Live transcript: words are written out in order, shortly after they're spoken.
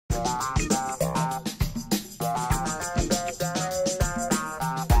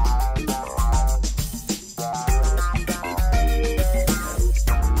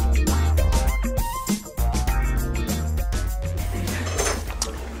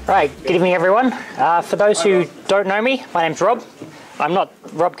Right, good evening everyone. For those who don't know me, my name's Rob. I'm not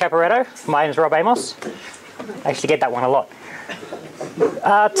Rob Caporetto, my name's Rob Amos. I actually get that one a lot.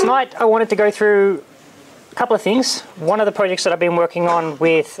 Tonight I wanted to go through a couple of things. One of the projects that I've been working on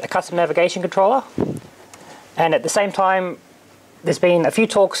with a custom navigation controller, and at the same time there's been a few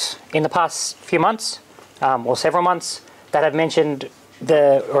talks in the past few months, or several months, that have mentioned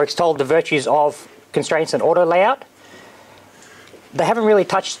or extolled the virtues of constraints and auto layout. They haven't really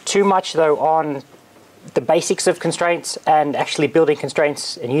touched too much though on the basics of constraints and actually building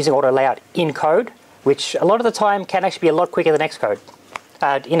constraints and using auto layout in code, which a lot of the time can actually be a lot quicker than Xcode,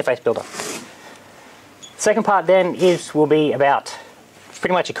 interface builder. Second part then will be about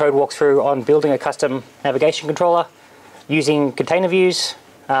pretty much a code walkthrough on building a custom navigation controller using container views,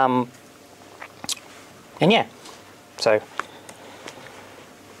 and yeah, so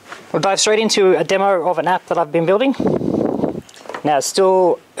we'll dive straight into a demo of an app that I've been building. Now it's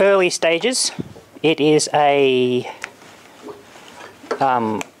still early stages. It is a,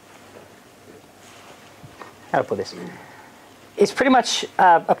 how do I put this? It's pretty much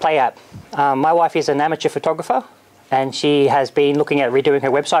a play app. My wife is an amateur photographer and she has been looking at redoing her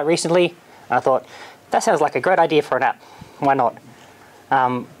website recently. And I thought, that sounds like a great idea for an app. Why not?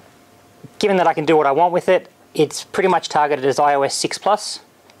 Given that I can do what I want with it, it's pretty much targeted as iOS 6+,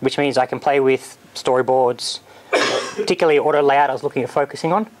 which means I can play with storyboards, particularly auto layout I was looking at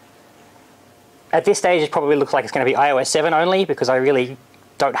focusing on. At this stage it probably looks like it's going to be iOS 7 only because I really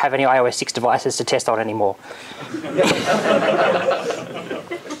don't have any iOS 6 devices to test on anymore.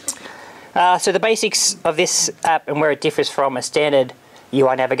 So the basics of this app and where it differs from a standard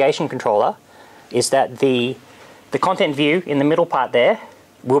UI navigation controller is that the content view in the middle part there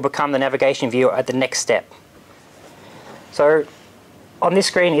will become the navigation view at the next step. So on this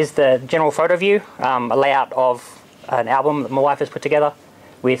screen is the general photo view, a layout of an album that my wife has put together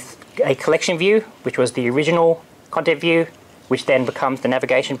with a collection view, which was the original content view, which then becomes the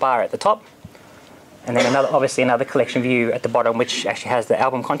navigation bar at the top. And then obviously another collection view at the bottom, which actually has the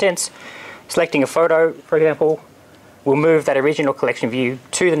album contents. Selecting a photo, for example, will move that original collection view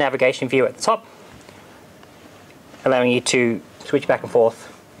to the navigation view at the top, allowing you to switch back and forth,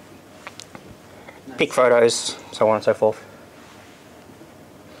 pick photos, so on and so forth.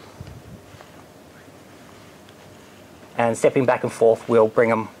 And stepping back and forth will bring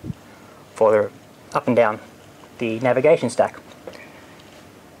them further up and down the navigation stack.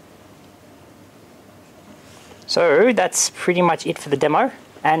 So that's pretty much it for the demo.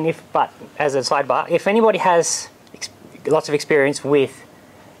 And but as a sidebar, if anybody has lots of experience with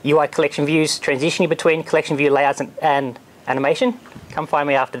UI collection views, transitioning between collection view layouts and animation, come find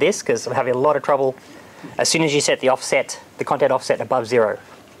me after this because I'm having a lot of trouble as soon as you set the offset, the content offset above 0. Are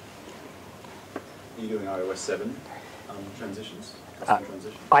you doing iOS 7 transitions?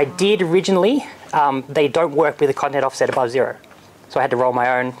 I did originally. They don't work with the content offset above 0. So I had to roll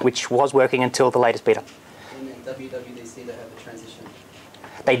my own, which was working until the latest beta. And in WWDC they have a transition.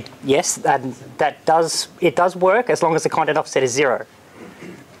 Yes, it does work as long as the content offset is 0.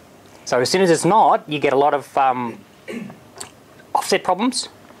 So as soon as it's not, you get a lot of offset problems.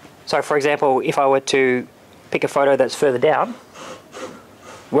 So for example, if I were to pick a photo that's further down,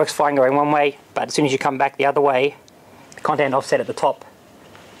 it works fine going one way, but as soon as you come back the other way, the content offset at the top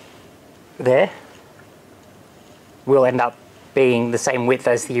there will end up being the same width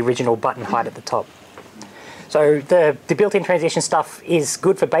as the original button height at the top. So the built-in transition stuff is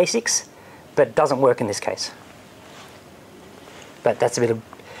good for basics, but doesn't work in this case. But that's a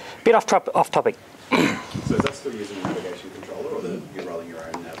bit off topic. So is that still using a navigation controller, or you're rolling your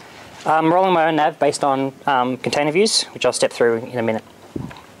own nav? I'm rolling my own nav based on container views, which I'll step through in a minute.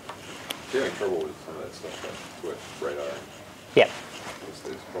 If you're having trouble with some of that stuff, that's worth radar. Yeah.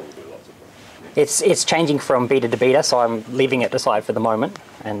 There's probably lots of them. It's changing from beta to beta, so I'm leaving it aside for the moment,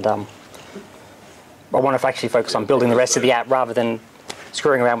 and I want to actually focus on building the rest of the app rather than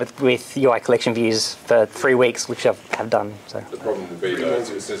screwing around with UI collection views for 3 weeks, which I have done. So The problem will be though, as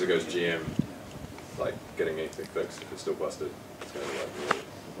soon as it goes GM, like getting anything fixed, if it's still busted, it's going to be like really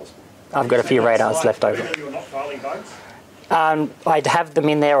impossible. I've got a few radars left over. You're not filing bugs? I'd have them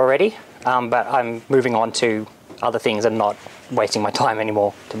in there already, but I'm moving on to other things and not wasting my time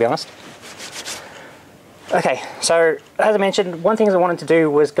anymore, to be honest. Okay, so as I mentioned, one thing I wanted to do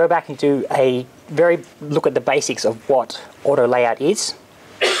was go back and do a look at the basics of what auto layout is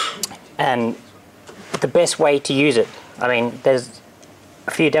and the best way to use it. I mean, there's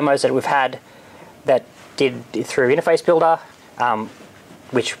a few demos that we've had that did through Interface Builder,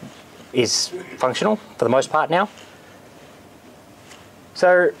 which is functional for the most part now.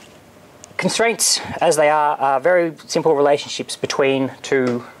 So constraints, as they are very simple relationships between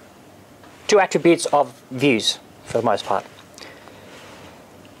two attributes of views, for the most part.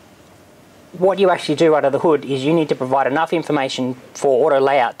 What you actually do under the hood is you need to provide enough information for auto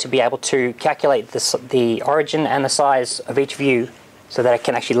layout to be able to calculate the origin and the size of each view so that it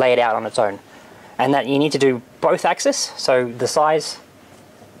can actually lay it out on its own. And that you need to do both axes, so the size,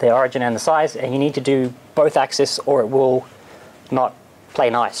 the origin and the size, and you need to do both axes or it will not play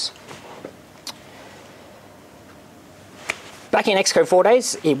nice. Back in Xcode 4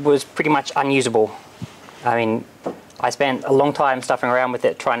 days, it was pretty much unusable. I mean, I spent a long time stuffing around with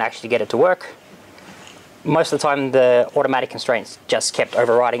it trying to actually get it to work. Most of the time the automatic constraints just kept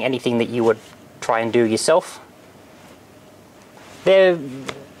overriding anything that you would try and do yourself.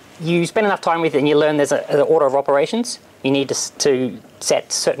 You spend enough time with it and you learn there's an order of operations. You need to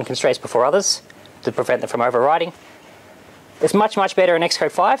set certain constraints before others to prevent them from overriding. It's much, much better in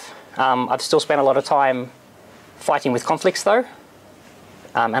Xcode 5. I've still spent a lot of time fighting with conflicts though.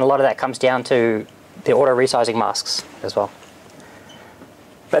 And a lot of that comes down to the auto resizing masks as well.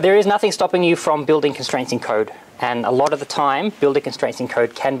 But there is nothing stopping you from building constraints in code. And a lot of the time, building constraints in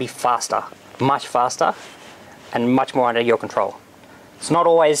code can be faster, much faster, and much more under your control. It's not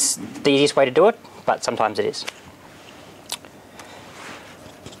always the easiest way to do it, but sometimes it is.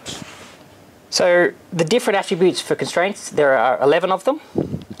 So the different attributes for constraints, there are 11 of them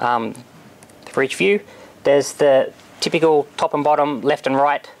for each view. There's the typical top and bottom, left and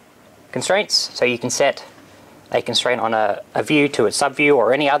right constraints. So you can set a constraint on a view to its subview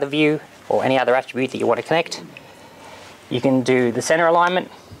or any other view or any other attribute that you want to connect. You can do the center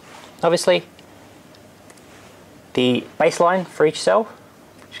alignment, obviously. The baseline for each cell,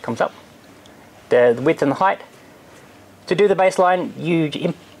 which comes up. The width and the height. To do the baseline,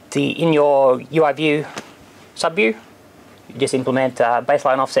 in your UI view subview, you just implement a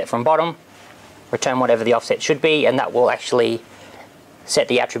baseline offset from bottom, return whatever the offset should be, and that will actually set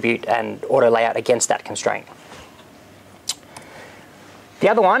the attribute and auto layout against that constraint. The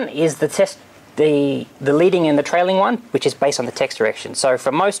other one is the leading and the trailing one, which is based on the text direction. So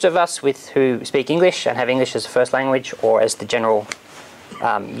for most of us who speak English and have English as a first language or as the general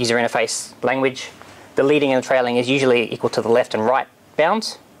user interface language, the leading and the trailing is usually equal to the left and right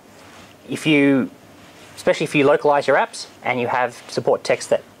bounds. Especially if you localize your apps and you have support text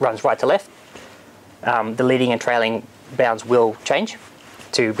that runs right to left, the leading and trailing bounds will change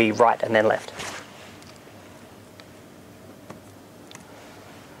to be right and then left.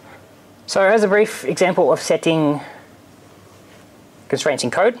 So as a brief example of setting constraints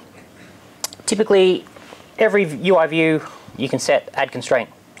in code, typically every UI view you can set add constraint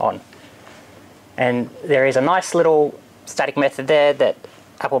on. And there is a nice little static method there that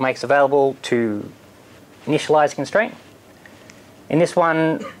Apple makes available to initialize a constraint. In this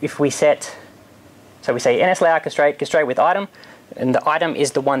one, if we set, so we say NSLayout constraint with item, and the item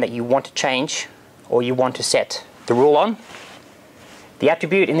is the one that you want to change or you want to set the rule on. The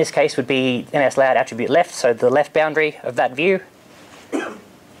attribute in this case would be NSLayout attribute left, so the left boundary of that view.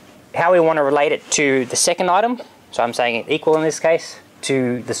 How we want to relate it to the second item, so I'm saying it equal in this case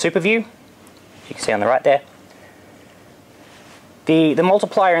to the super view, you can see on the right there. The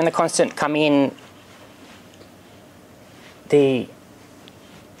multiplier and the constant come in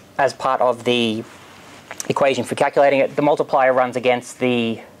as part of the equation for calculating it. The multiplier runs against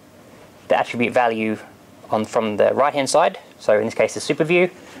the attribute value from the right hand side, so in this case the super view.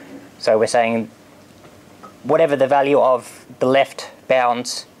 So we're saying whatever the value of the left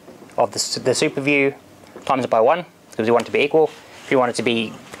bounds of the super view times it by 1, because we want it to be equal. If you want it to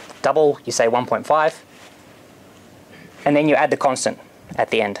be double, you say 1.5, and then you add the constant at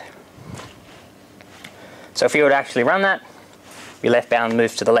the end. So if you were to actually run that, your left bound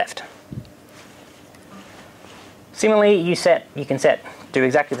moves to the left. Similarly, you can do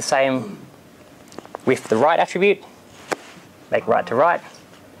exactly the same with the right attribute, make right to right,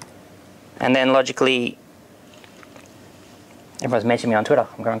 and then logically, everyone's mentioned me on Twitter,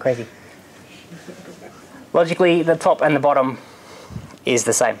 I'm going crazy. Logically, the top and the bottom is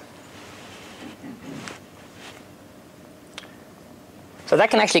the same. So that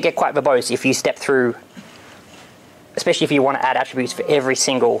can actually get quite verbose if you step through, especially if you want to add attributes for every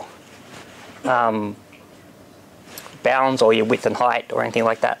single bounds or your width and height or anything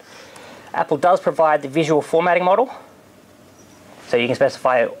like that. Apple does provide the visual formatting model, so you can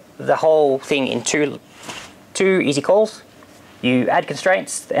specify the whole thing in two easy calls. You add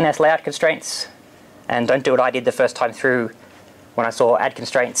constraints, the NSLayout constraints, and don't do what I did the first time through when I saw add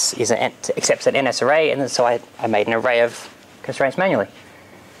constraints accepts an NS array, and so I made an array of constraints manually.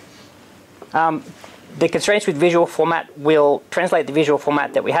 The constraints with visual format will translate the visual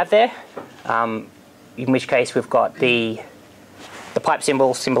format that we have there, in which case we've got the pipe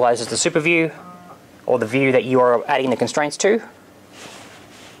symbol symbolizes the super view, or the view that you are adding the constraints to.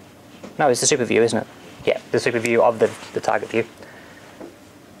 No, it's the super view, isn't it? Yeah, the super view of the target view.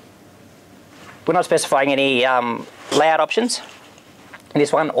 We're not specifying any layout options in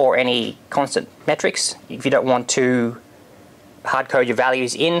this one, or any constant metrics. If you don't want to hard code your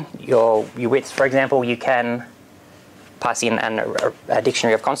values in, your widths, for example, you can pass in a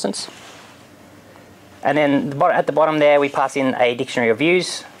dictionary of constants. And then at the bottom there, we pass in a dictionary of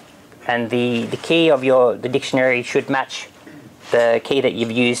views, and the key of the dictionary should match the key that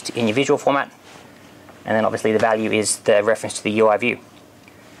you've used in your visual format. And then obviously the value is the reference to the UI view.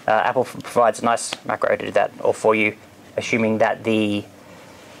 Apple provides a nice macro to do that all for you, assuming that the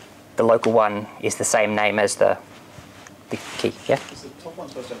local one is the same name as the key. Yeah. Is the top one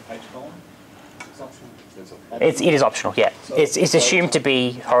supposed to have page column? It's optional. It is optional. Yeah. So it's assumed to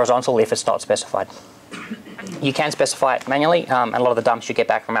be horizontal if it's not specified. You can specify it manually, and a lot of the dumps you get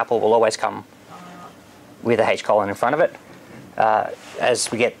back from Apple will always come with a H colon in front of it. As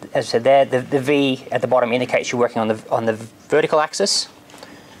I said there, the V at the bottom indicates you're working on the vertical axis.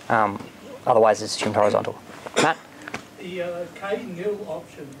 Otherwise, it's assumed horizontal. Matt? The K-nil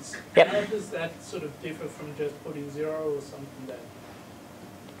options, Yep. how does that sort of differ from just putting 0 or something there?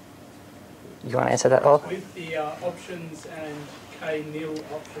 You want to answer that, Ol? With the options and K-nil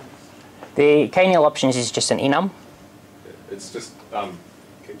options. The K-nil options is just an enum. It's just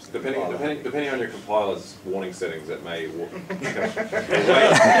depending on your compiler's warning settings, it may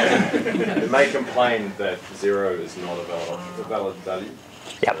it may complain that 0 is not a valid value.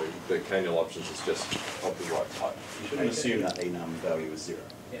 Yep. So the K-nil options is just of the right type. You shouldn't assume that enum value is 0.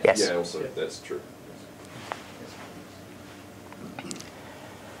 Yes. Yeah, also that's true.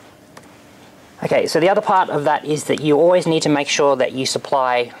 Okay, so the other part of that is that you always need to make sure that you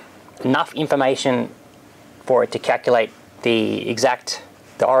supply enough information for it to calculate the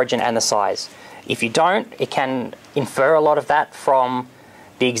origin and the size. If you don't, it can infer a lot of that from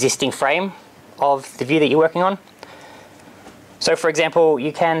the existing frame of the view that you're working on. So for example,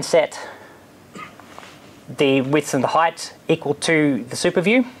 you can set the width and the height equal to the super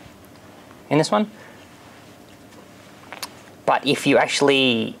view in this one. But if you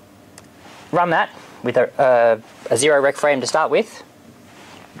actually run that with a 0 rec frame to start with,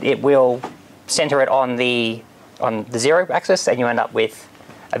 it will center it on the 0 axis, and you end up with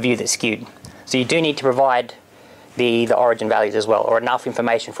a view that's skewed. So you do need to provide the origin values as well, or enough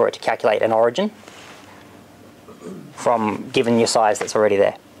information for it to calculate an origin from given your size that's already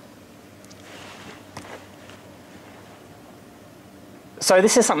there. So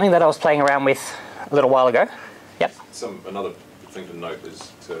this is something that I was playing around with a little while ago. Yep. Another thing to note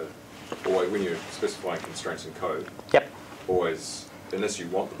is to always, when you're specifying constraints in code, Yep. always, unless you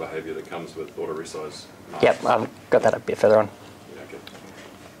want the behavior that comes with auto resize masks. Yep, I've got that a bit further on. Yeah, okay.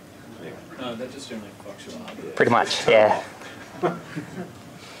 Anyway. No, that just generally fucks you up. Pretty much, yeah.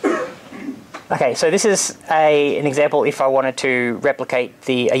 Okay, so this is an example if I wanted to replicate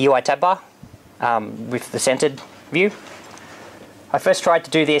a UI tab bar with the centered view. I first tried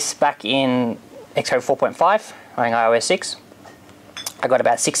to do this back in Xcode 4.5 running iOS 6. I got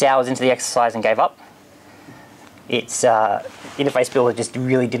about 6 hours into the exercise and gave up. Its interface builder just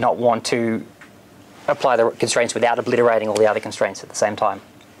really did not want to apply the constraints without obliterating all the other constraints at the same time.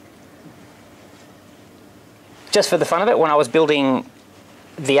 Just for the fun of it, when I was building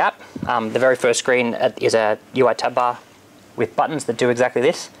the app, the very first screen is a UI tab bar with buttons that do exactly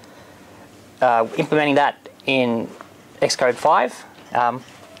this. Implementing that in Xcode 5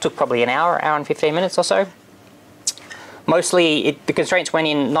 took probably an hour and 15 minutes or so. Mostly the constraints went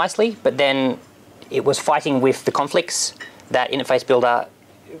in nicely, but then it was fighting with the conflicts that interface builder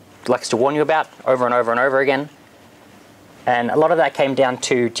likes to warn you about over and over and over again. And a lot of that came down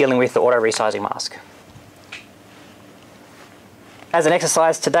to dealing with the auto resizing mask. As an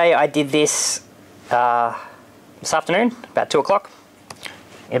exercise today, I did this this afternoon, about 2 o'clock,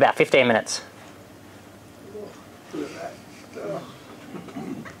 in about 15 minutes.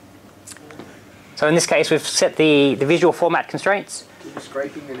 So in this case, we've set the visual format constraints. You're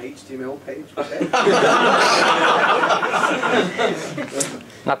scraping an HTML page.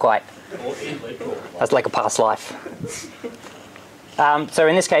 Not quite. That's like a past life. So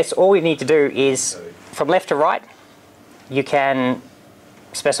in this case, all we need to do is, from left to right, you can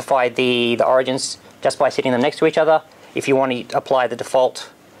specify the origins just by sitting them next to each other. If you want to apply the default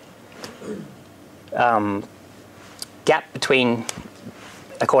gap between,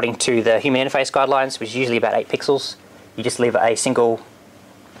 according to the human interface guidelines, which is usually about 8 pixels, you just leave a single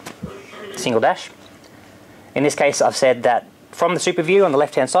dash. In this case, I've said that from the super view on the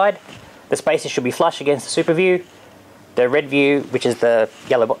left-hand side, the spaces should be flush against the super view. The red view, which is the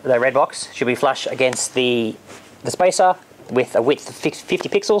red box, should be flush against the spacer with a width of 50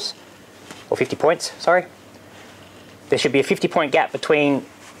 pixels, or 50 points, sorry. There should be a 50-point gap between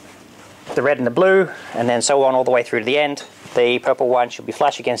the red and the blue, and then so on all the way through to the end. The purple one should be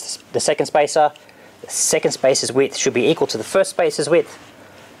flush against the second spacer. The second spacer's width should be equal to the first spacer's width,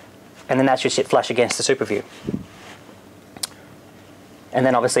 and then that should sit flush against the super view. And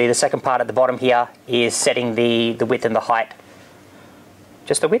then obviously the second part at the bottom here is setting the width and the height.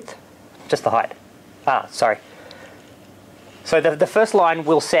 Just the width? Just the height. Ah, sorry. So the first line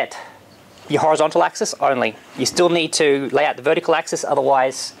will set your horizontal axis only. You still need to lay out the vertical axis,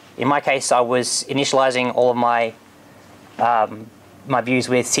 otherwise, in my case, I was initializing all of my my views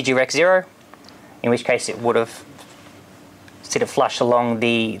with CGREX 0, in which case it would have sit it flush along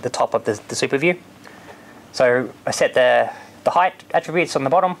the top of the super view. So I set the height attributes on the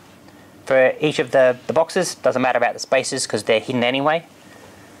bottom for each of the boxes. Doesn't matter about the spaces because they're hidden anyway.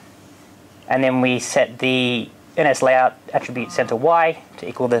 And then we set the NS layout attribute center Y to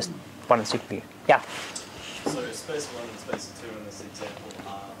equal this one in the super view. Yeah? So space 1 and space 2 in this example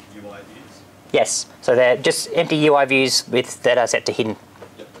are UI views? Yes. So they're just empty UI views that are set to hidden.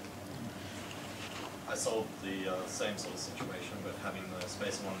 Yep. I solved the same sort of situation, but having the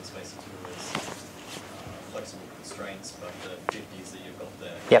space 1 and space 2 as flexible constraints, but the 50s that you've got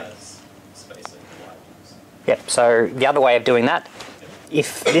there Yep. as space and UI views. Yep. So the other way of doing that,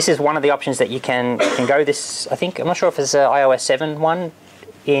 if this is one of the options that you can go this, I think, I'm not sure if it's an iOS 7 one,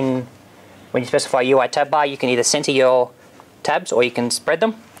 when you specify UI tab bar, you can either center your tabs or you can spread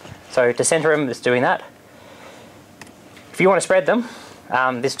them. So to center them, it's doing that. If you want to spread them,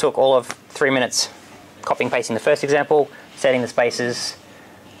 this took all of 3 minutes. Copying, pasting the first example, setting the spaces,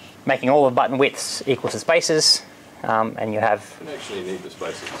 making all the button widths equal to spaces, and you have You don't actually need the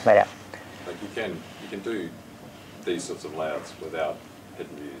spaces. laid out. Like you can do these sorts of layouts without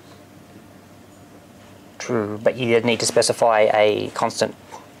hidden views. True, but you need to specify a constant.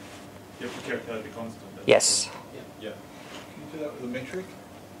 You have to calculate the constant. Yes. Yeah. Can you do that with a metric?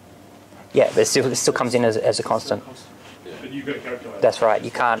 Yeah, it still comes in as a constant. But you've got to calculate. That's right.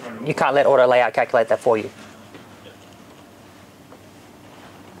 You can't let auto layout calculate that for you.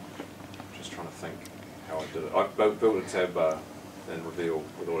 Just trying to think how I did it. I built a tab bar and reveal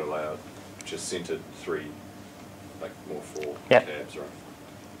with auto layout, just centered 3, like more 4 Yep. tabs, right?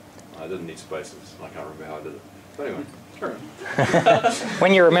 I didn't need spaces. I can't remember how I did it. But anyway, carry on.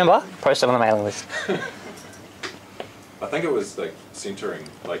 When you remember, post it on the mailing list. I think it was like centering,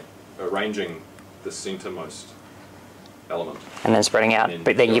 like arranging the centermost element. And then spreading out.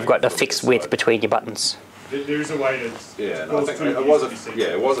 But then you've got the fixed width between your buttons. There is a way to. Yeah, and I think it was a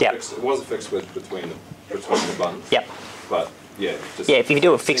Yep. fixed. It was a fixed width between the buttons. Yep. But yeah. Just Yeah, if you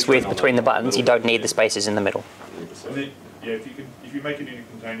do a fixed centering width on between the buttons, you middle. don't need the spaces in the middle. And then, yeah, if you make it in a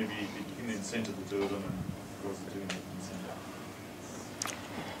container view, you can then center the two of them and cause the two in the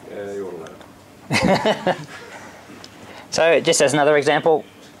center. Yeah, you ought to know. So just as another example,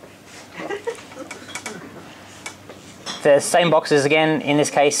 the same boxes again. In this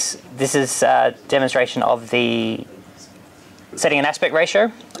case, this is a demonstration of the setting an aspect ratio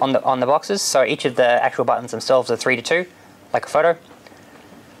on the boxes. So each of the actual buttons themselves are 3:2, like a photo.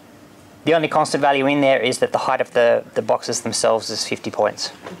 The only constant value in there is that the height of the boxes themselves is 50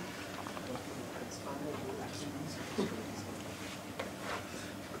 points.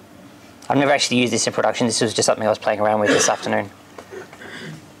 I've never actually used this in production. This was just something I was playing around with this afternoon.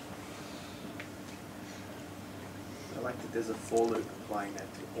 I like that there's a for loop applying that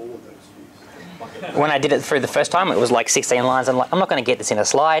to all of those views. When I did it through the first time, it was like 16 lines. I'm like, I'm not going to get this in a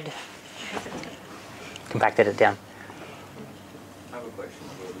slide. Compacted it down. I have a question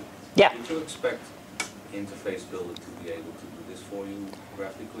for you. Yeah. Did you expect Interface Builder to be able to do this for you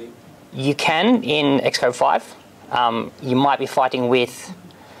graphically? You can in Xcode 5. You might be fighting with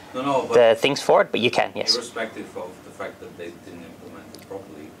No, but the things for it, but you can, yes. irrespective of the fact that they didn't implement it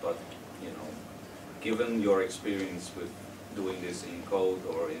properly, but you know, given your experience with doing this in code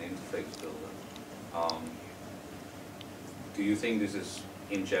or in Interface Builder, do you think this is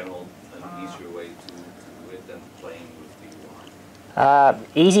in general an easier way to do it than playing with the UI?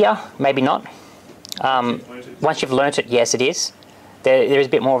 Easier, maybe not. Once you've learnt it, yes, it is. There is a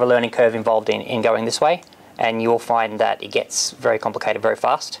bit more of a learning curve involved in going this way, and you will find that it gets very complicated very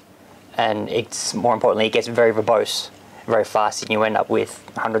fast, and it's more importantly, it gets very verbose very fast, and you end up with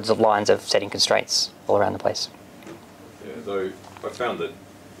hundreds of lines of setting constraints all around the place. Yeah, though I found that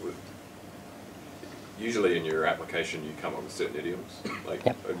usually in your application you come up with certain idioms, like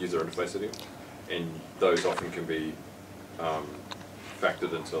Yep. a user interface idiom, and those often can be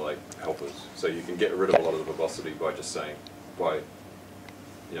factored into like helpers. So you can get rid of a lot of the verbosity by just saying,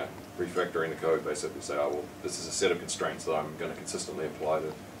 you know, refactoring the code, basically say, oh, well, this is a set of constraints that I'm going to consistently apply to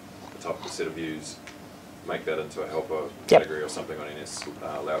the type of set of views, make that into a helper category or something on NS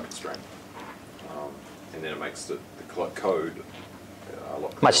allow constraint. And then it makes the code a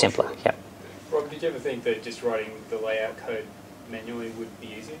lot much simpler. Yeah. Rob, did you ever think that just writing the layout code manually would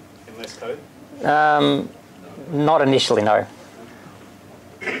be easier and less code? Not initially, no.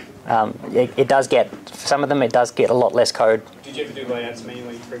 It does get, for some of them, it does get a lot less code. Did you ever do layouts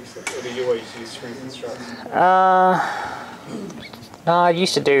manually previously, or did you always use string constructs? No, I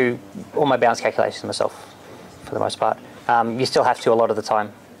used to do all my bounds calculations myself, for the most part. You still have to a lot of the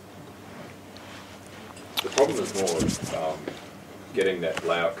time. The problem is more getting that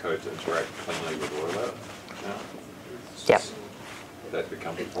layout code to interact cleanly with auto layout now. Yep. That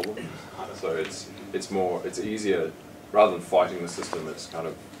becomes a problem. So it's easier, rather than fighting the system, it's kind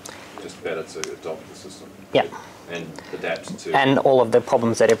of just better to adopt the system. Yeah. And adapt to. And all of the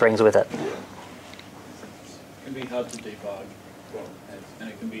problems that it brings with it. Yeah. It can be hard to debug, and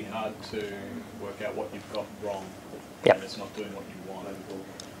it can be hard to work out what you've got wrong. Yep. When it's not doing what you want.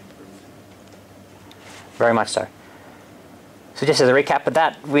 Very much so. So just as a recap of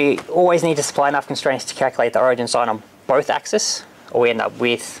that, we always need to supply enough constraints to calculate the origin sign on both axes, or we end up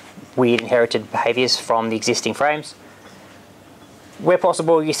with weird inherited behaviors from the existing frames. Where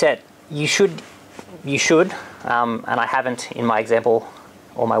possible, you should, and I haven't in my example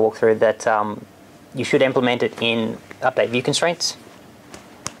or my walkthrough, that you should implement it in update view constraints,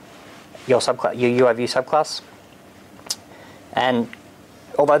 your UI view subclass. And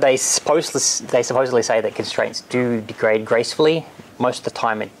although they supposedly say that constraints do degrade gracefully, most of the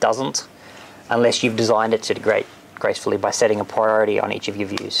time it doesn't, unless you've designed it to degrade gracefully by setting a priority on each of your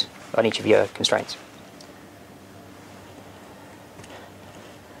views, on each of your constraints.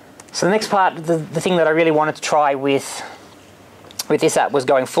 So the next part, the thing that I really wanted to try with this app was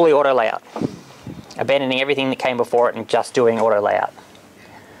going fully auto layout, abandoning everything that came before it and just doing auto layout.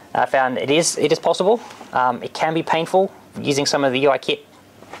 I found it is possible. It can be painful using some of the UI kit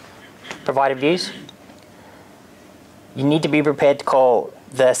provided views. You need to be prepared to call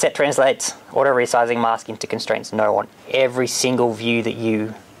the set translates auto resizing mask into constraints no on every single view that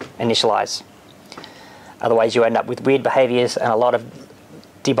you initialize. Otherwise you end up with weird behaviors and a lot of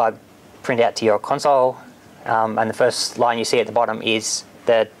debug printout to your console, and the first line you see at the bottom is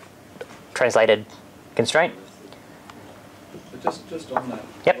the translated constraint. But just on that,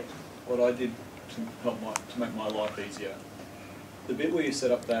 Yep. what I did to make my life easier, the bit where you set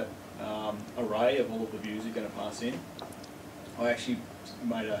up that array of all of the views you're going to pass in, I actually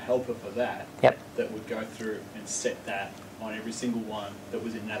made a helper for that. Yep. That would go through and set that on every single one that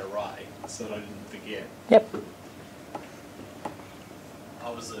was in that array, so that I didn't forget. Yep. I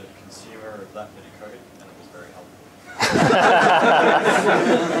was a consumer of that bit of code, and it was very helpful.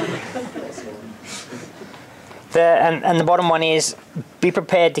 And the bottom one is, be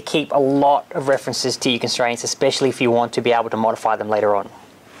prepared to keep a lot of references to your constraints, especially if you want to be able to modify them later on.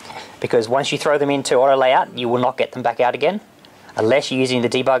 Because once you throw them into auto layout, you will not get them back out again, unless you're using the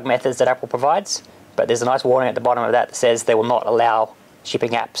debug methods that Apple provides. But there's a nice warning at the bottom of that says they will not allow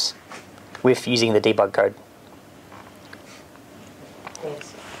shipping apps with using the debug code.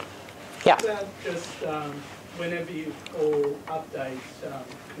 Thanks. Yeah. About just whenever you call update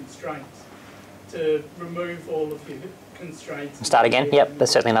constraints, to remove all of your constraints. Start again. Yep,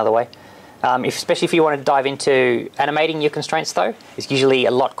 that's certainly another way. Especially if you want to dive into animating your constraints, though, it's usually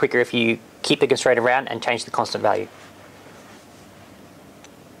a lot quicker if you keep the constraint around and change the constant value.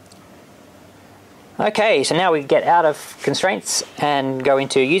 Okay, so now we get out of constraints and go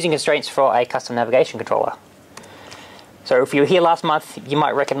into using constraints for a custom navigation controller. So if you were here last month, you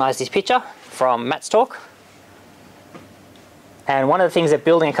might recognize this picture from Matt's talk. And one of the things that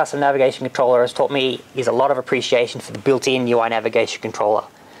building a custom navigation controller has taught me is a lot of appreciation for the built-in UI navigation controller.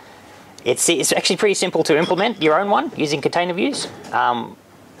 It's actually pretty simple to implement your own one using container views,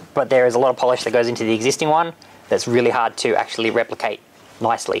 but there is a lot of polish that goes into the existing one that's really hard to actually replicate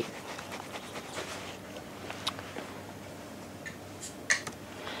nicely.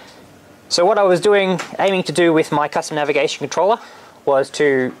 So what I was aiming to do with my custom navigation controller was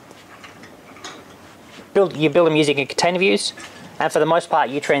to build them using a container views, and for the most part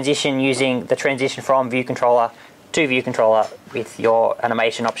you transition using the transition from view controller to view controller with your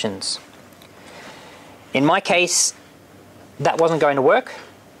animation options. In my case, that wasn't going to work.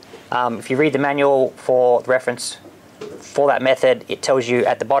 If you read the manual for the reference for that method, it tells you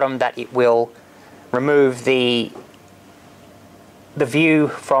at the bottom that it will remove the the view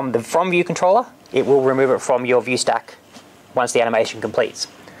from the from view controller, it will remove it from your view stack once the animation completes.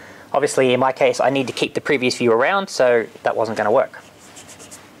 Obviously, in my case, I need to keep the previous view around, so that wasn't going to work.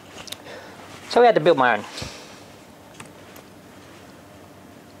 So we had to build my own.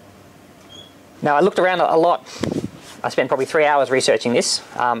 Now, I looked around a lot. I spent probably 3 hours researching this,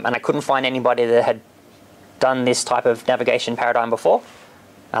 and I couldn't find anybody that had done this type of navigation paradigm before.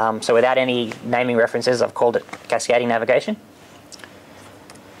 So without any naming references, I've called it cascading navigation.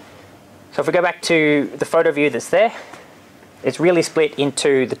 So if we go back to the photo view that's there, it's really split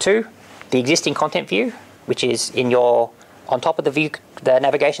into the two. The existing content view, which is on top of the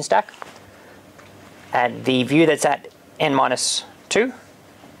navigation stack, and the view that's at n-2,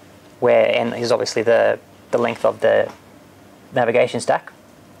 where n is obviously the length of the navigation stack,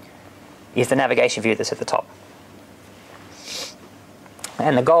 is the navigation view that's at the top.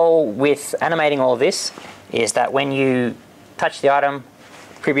 And the goal with animating all of this is that when you touch the item,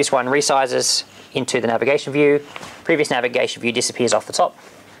 the previous one resizes into the navigation view, previous navigation view disappears off the top,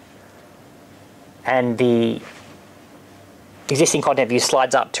 and the existing content view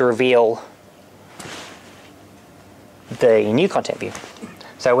slides up to reveal the new content view.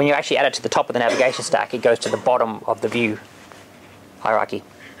 So when you actually add it to the top of the navigation stack, it goes to the bottom of the view hierarchy.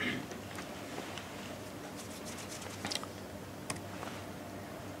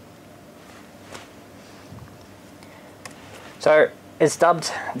 So it's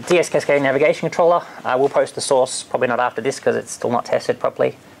dubbed DS Cascading Navigation Controller. I will post the source, probably not after this because it's still not tested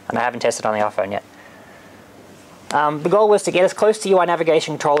properly, and I haven't tested on the iPhone yet. The goal was to get as close to UI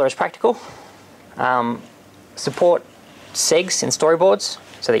navigation controller as practical. Support segs in storyboards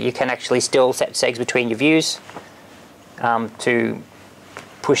so that you can actually still set segs between your views to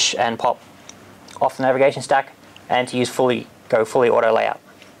push and pop off the navigation stack, and to use go fully auto layout.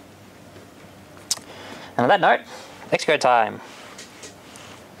 And on that note, Xcode time.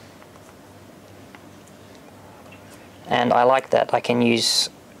 And I like that I can use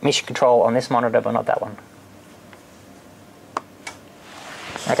mission control on this monitor but not that one.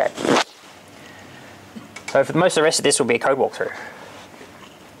 Okay. So for most of the rest of this will be a code walkthrough.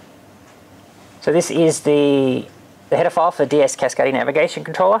 So this is the header file for DS Cascading Navigation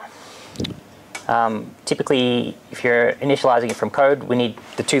Controller. Typically, if you're initializing it from code, we need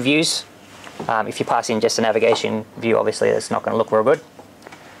the two views. If you pass in just a navigation view, obviously that's not going to look real good.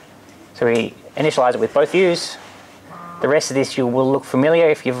 So we initialize it with both views. The rest of this you will look familiar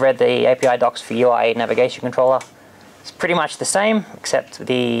if you've read the API docs for UI navigation controller. It's pretty much the same, except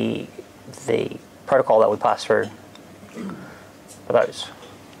the protocol that we pass through for those.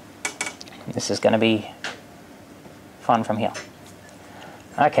 This is going to be fun from here.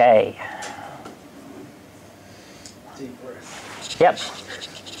 Okay. Deep breath. Yep.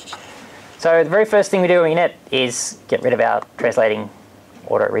 So the very first thing we do in it is get rid of our translating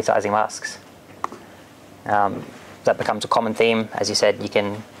auto resizing masks. That becomes a common theme. As you said, you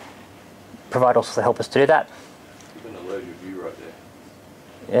can provide all sorts of helpers to do that. You're going to load your view right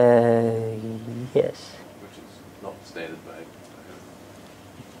there. Yes. Which is not standard made.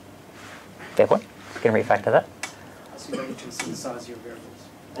 Fair point. Can refactor that. So you don't need to synthesize your variables.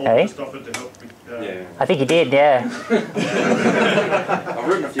 Hey? Just offered to help with, Yeah. I think you did, yeah. I've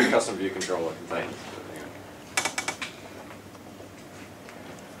written a few custom view controller containers. But anyway.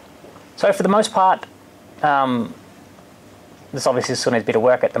 So for the most part, this obviously still needs a bit of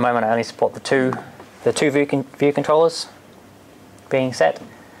work. At the moment, I only support the two view controllers being set,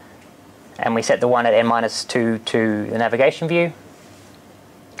 and we set the one at n-2 to the navigation view.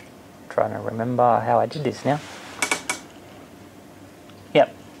 Trying to remember how I did this now.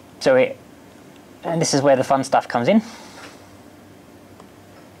 Yep. So and this is where the fun stuff comes in.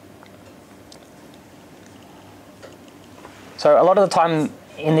 So a lot of the time,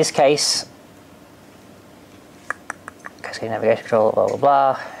 in this case, cascade navigation control, blah blah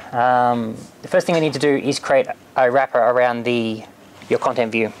blah. The first thing we need to do is create a wrapper around your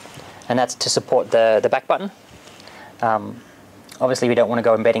content view, and that's to support the back button. Obviously, we don't want to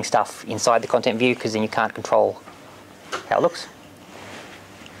go embedding stuff inside the content view because then you can't control how it looks.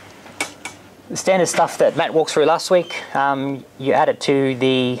 The standard stuff that Matt walked through last week, you add it to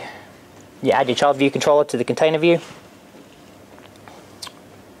you add your child view controller to the container view.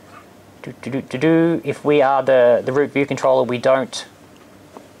 If we are the root view controller, we don't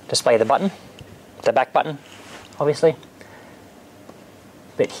display the button, the back button, obviously.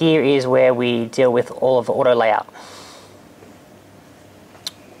 But here is where we deal with all of the auto layout.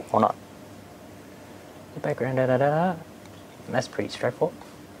 Or not. The background, And that's pretty straightforward.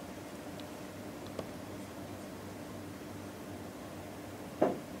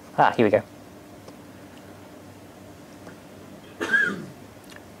 Here we go.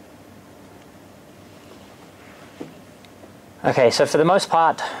 Okay, so for the most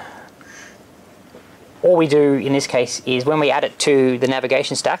part, all we do in this case is when we add it to the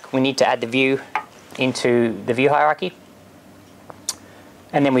navigation stack, we need to add the view into the view hierarchy.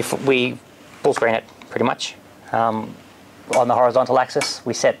 And then we full screen it pretty much. On the horizontal axis,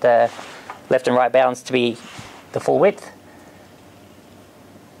 we set the left and right bounds to be the full width.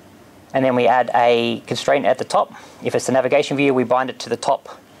 And then we add a constraint at the top. If it's the navigation view, we bind it to the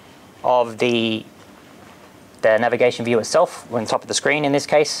top of the navigation view itself, on the top of the screen in this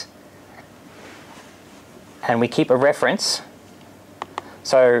case. And we keep a reference.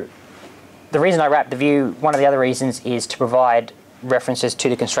 So the reason I wrap the view, one of the other reasons is to provide references to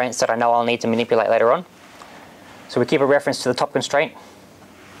the constraints that I know I'll need to manipulate later on. So we keep a reference to the top constraint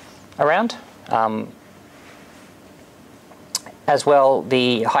around. As well,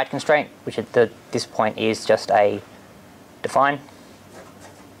 the height constraint, which at this point is just a define.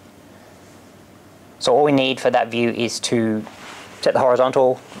 So all we need for that view is to set the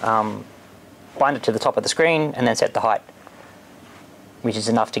horizontal, bind it to the top of the screen, and then set the height, which is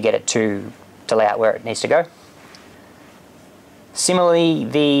enough to get it to lay out where it needs to go.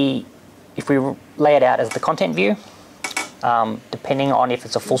 Similarly, if we lay it out as the content view, depending on if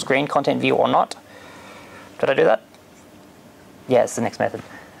it's a full screen content view or not. Did I do that? Yeah, it's the next method.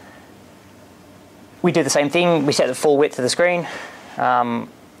 We do the same thing. We set the full width of the screen,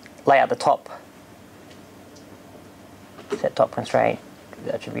 lay out the top, set top constraint,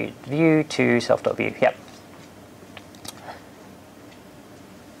 attribute view to self.view. Yep.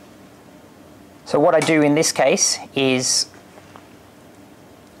 So what I do in this case is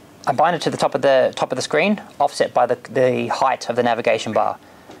I bind it to the top of the screen, offset by the height of the navigation bar,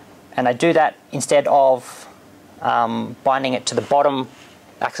 and I do that instead of binding it to the bottom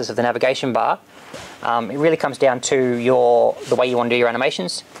axis of the navigation bar. It really comes down to the way you want to do your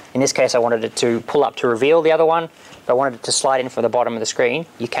animations. In this case, I wanted it to pull up to reveal the other one. If I wanted it to slide in from the bottom of the screen,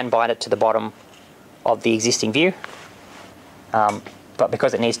 you can bind it to the bottom of the existing view. But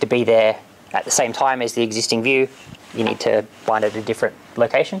because it needs to be there at the same time as the existing view, you need to bind it at a different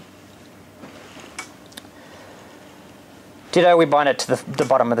location. Ditto, we bind it to the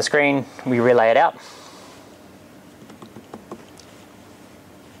bottom of the screen, we relay it out.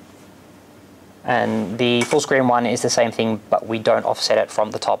 And the full screen one is the same thing, but we don't offset it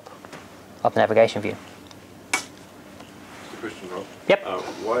from the top of the navigation view. Just a question, Rob. Yep.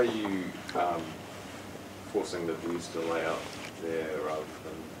 Why are you forcing the views to lay out there rather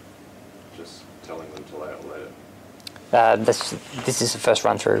than just telling them to lay out later? This is the first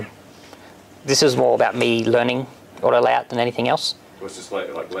run through. This is more about me learning auto layout than anything else. Well, it's just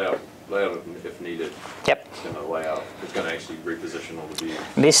like layout if needed. Yep. It's going to lay out. It's going to actually reposition all the views.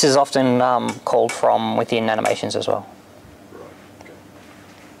 This is often called from within animations as well. Right. Okay.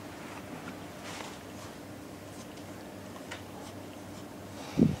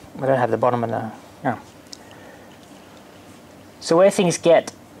 We don't have the bottom of the. No. So where things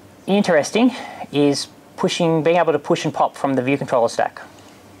get interesting is being able to push and pop from the view controller stack.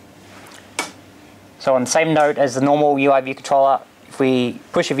 So on the same note as the normal UI view controller, if we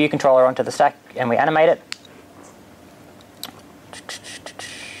push a view controller onto the stack and we animate it,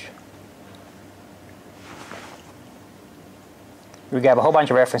 we grab a whole bunch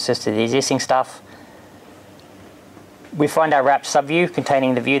of references to the existing stuff. We find our wrapped subview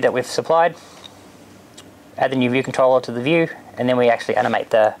containing the view that we've supplied, add the new view controller to the view, and then we actually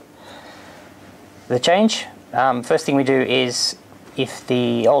animate the change. First thing we do is, if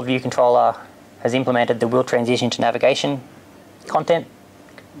the old view controller has implemented the will transition to navigation content,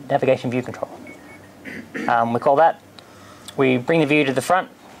 navigation view controller. We call that. We bring the view to the front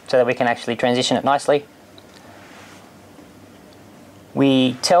so that we can actually transition it nicely.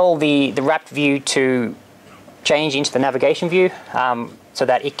 We tell the wrapped view to change into the navigation view so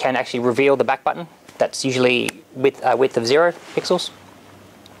that it can actually reveal the back button. That's usually with a width of 0 pixels.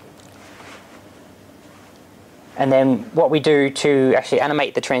 And then what we do to actually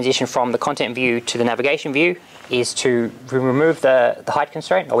animate the transition from the content view to the navigation view is to remove the height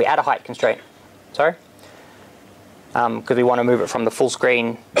constraint, or we add a height constraint, sorry. Because we want to move it from the full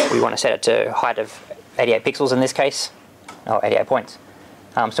screen, we want to set it to a height of 88 pixels in this case, or 88 points.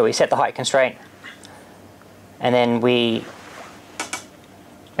 So we set the height constraint, and then man,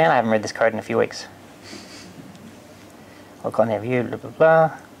 I haven't read this code in a few weeks. Look on their view, blah, blah,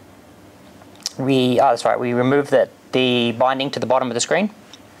 blah. That's right, we remove the binding to the bottom of the screen.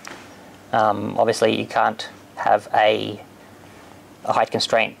 Obviously you can't have a height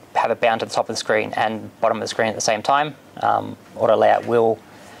constraint, have it bound to the top of the screen and bottom of the screen at the same time. Auto layout will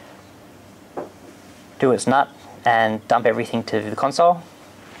do its nut and dump everything to the console.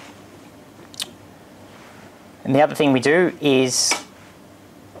 And And the other thing we do is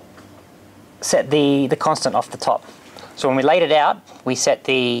set the constant off the top. So when we laid it out, we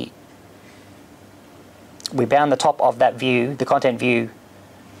bound the top of that view, the content view,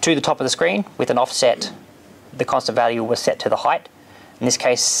 to the top of the screen with an offset. The constant value was set to the height. In this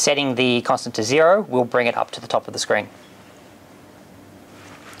case, setting the constant to 0 will bring it up to the top of the screen.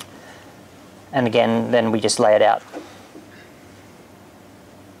 And again, then we just lay it out.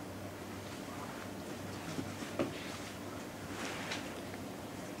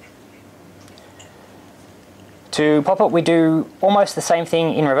 To pop it, we do almost the same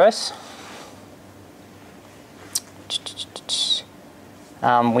thing in reverse.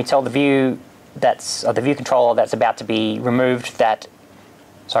 We tell the view the view controller that's about to be removed that.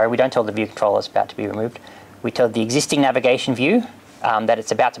 Sorry, we don't tell the view controller it's about to be removed. We tell the existing navigation view that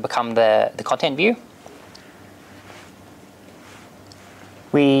it's about to become the content view.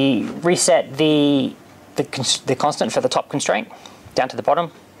 We reset the constant for the top constraint down to the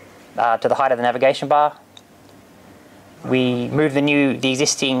bottom, to the height of the navigation bar. We move the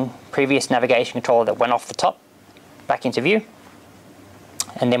existing previous navigation controller that went off the top back into view,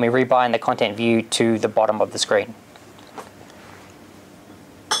 and then we rebind the content view to the bottom of the screen.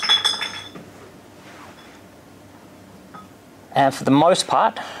 And for the most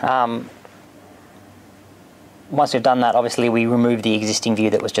part, once we've done that, obviously we remove the existing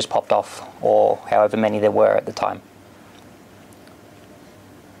view that was just popped off, or however many there were at the time.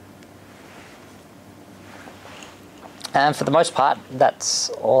 And for the most part, that's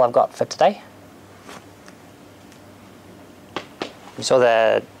all I've got for today. You saw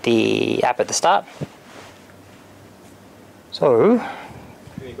the app at the start. So,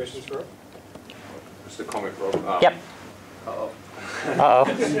 Any questions for Rob? Just a comment, Rob. yep. Uh-oh.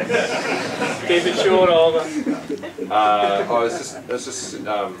 Keep it short, Oliver. It's just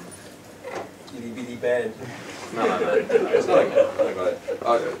Itty bitty band. no, it's nothing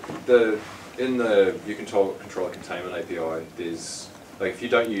like that. In the view controller containment API, there's like if you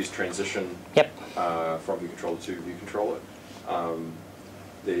don't use transition from view controller to view controller,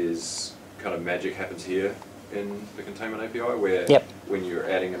 there's kind of magic happens here in the containment API where when you're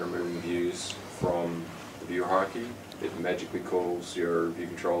adding and removing views from the view hierarchy, it magically calls your view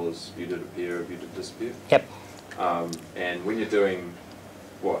controllers view did appear, view did disappear. And when you're doing,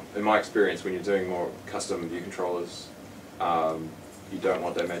 in my experience, when you're doing more custom view controllers, you don't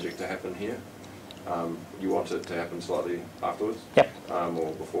want that magic to happen here. You want it to happen slightly afterwards,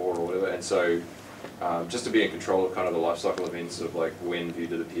 or before, or whatever. And so, just to be in control of kind of the life cycle events of like when view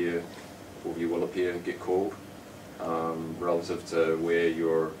did appear or view will appear get called, relative to where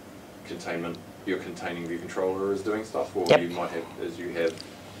your containing view controller is doing stuff, or you might have, as you have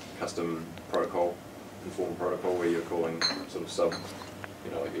custom protocol, informed protocol where you're calling sort of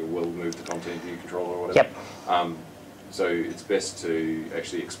like your will move to content view controller or whatever. So it's best to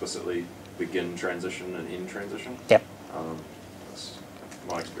actually explicitly begin transition and end transition. That's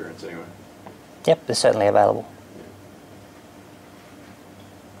my experience anyway. They're certainly available.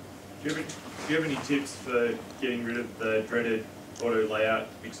 Do you have any tips for getting rid of the dreaded auto layout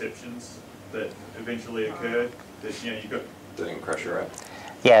exceptions that eventually occur? That you got. That didn't crash your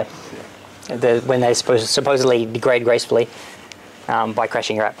app. When they supposedly degrade gracefully by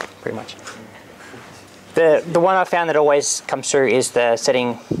crashing your app, pretty much. The one I found that always comes through is the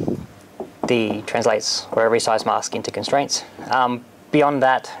setting the translates or resize mask into constraints. Beyond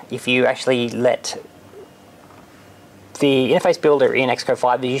that, if you actually let the interface builder in Xcode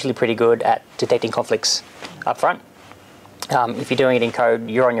 5 is usually pretty good at detecting conflicts up front. If you're doing it in code,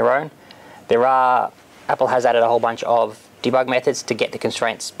 you're on your own. Apple has added a whole bunch of debug methods to get the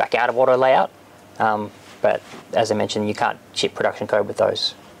constraints back out of auto layout. But as I mentioned, you can't ship production code with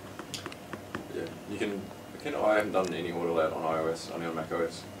those. Yeah, you can. I haven't done any auto layout on iOS, only on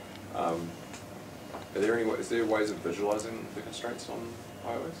macOS. Is there ways of visualizing the constraints on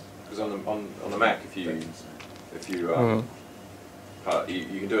iOS? Because on the Mac, if you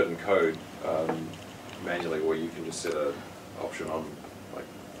you can do it in code manually, or you can just set an option on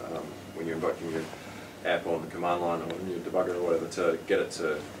when you're invoking your app on the command line or in your debugger or whatever to get it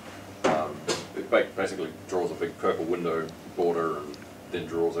to. It basically draws a big purple window border and then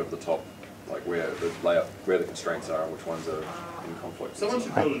draws over the top, like where the layout, where the constraints are, and which ones are in conflict. Someone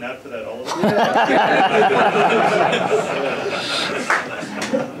should build an app for that, Oliver.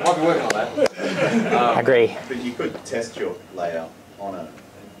 Might be working on that. Agree. But you could test your layout on a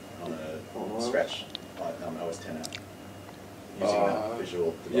scratch like OS 10 app using that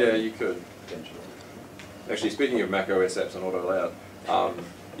visual development. Yeah, you could. Potentially. Actually, speaking of Mac OS apps and auto layout,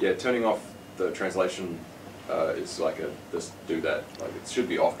 turning off the translation is like a this do that. Like it should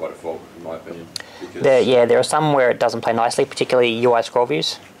be off by default, in my opinion. Because There are some where it doesn't play nicely, particularly UI scroll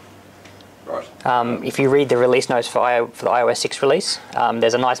views. right. If you read the release notes for the iOS 6 release,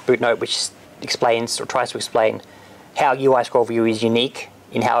 there's a nice boot note which explains or tries to explain how UI scroll view is unique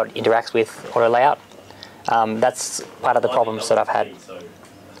in how it interacts with auto layout. That's part of the problems that I've had.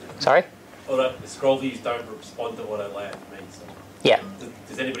 Sorry? Auto, scroll views don't respond to auto layout for me. So. Yeah.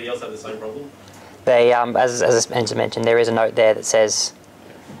 Does anybody else have the same problem? They, as mentioned, there is a note there that says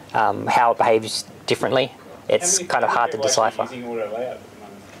how it behaves differently. It's kind of hard to decipher. Using auto layout at the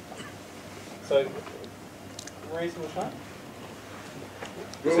moment. So, reasonable time?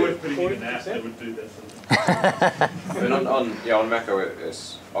 We're always putting in an app that would do this. I mean, on Mac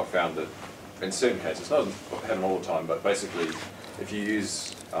OS, I've found that in certain cases, it doesn't happen all the time, but basically, if you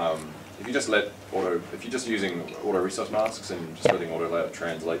use, if you're just using auto resource masks and just letting auto layout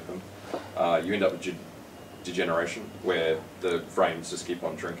translate them, you end up with degeneration where the frames just keep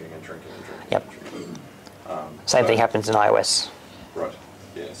on shrinking and shrinking and shrinking. Yep. And shrinking. Same thing happens in iOS. Right.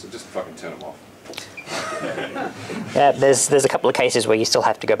 Yeah. So just fucking turn them off. Yeah, there's a couple of cases where you still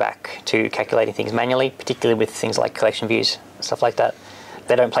have to go back to calculating things manually, particularly with things like collection views, stuff like that.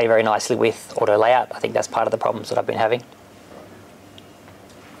 They don't play very nicely with auto layout. I think that's part of the problems that I've been having.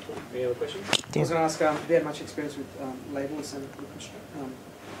 Any other questions? I was going to ask, have you had much experience with labels and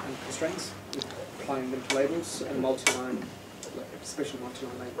constraints, with applying them to labels and multi-line, especially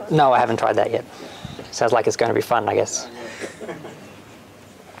multi-line labels? No, I haven't tried that yet. Sounds like it's going to be fun, I guess.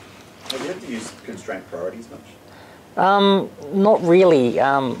 Have you had to use constraint priorities much? Not really.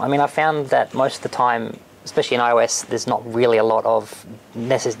 I mean, I found that most of the time, especially in iOS, there's not really a lot of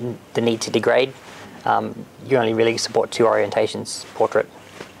the need to degrade. You only really support two orientations, portrait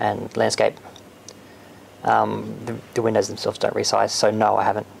and landscape. The windows themselves don't resize, so no, I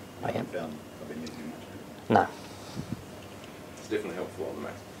haven't. I haven't found I've been using much. No. It's definitely helpful on the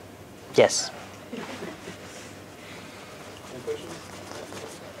Mac. Yes. Any questions?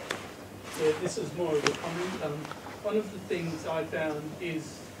 Yeah, this is more of a comment. One of the things I found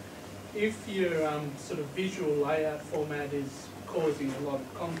is if your sort of visual layout format is causing a lot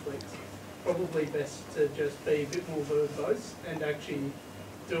of conflicts, probably best to just be a bit more verbose and actually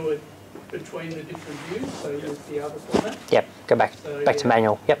do it between the different views, so with the other format. Yep, go back to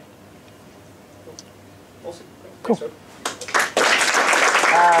manual. Yep. Awesome. Cool. Thanks,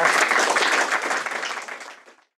 Rob.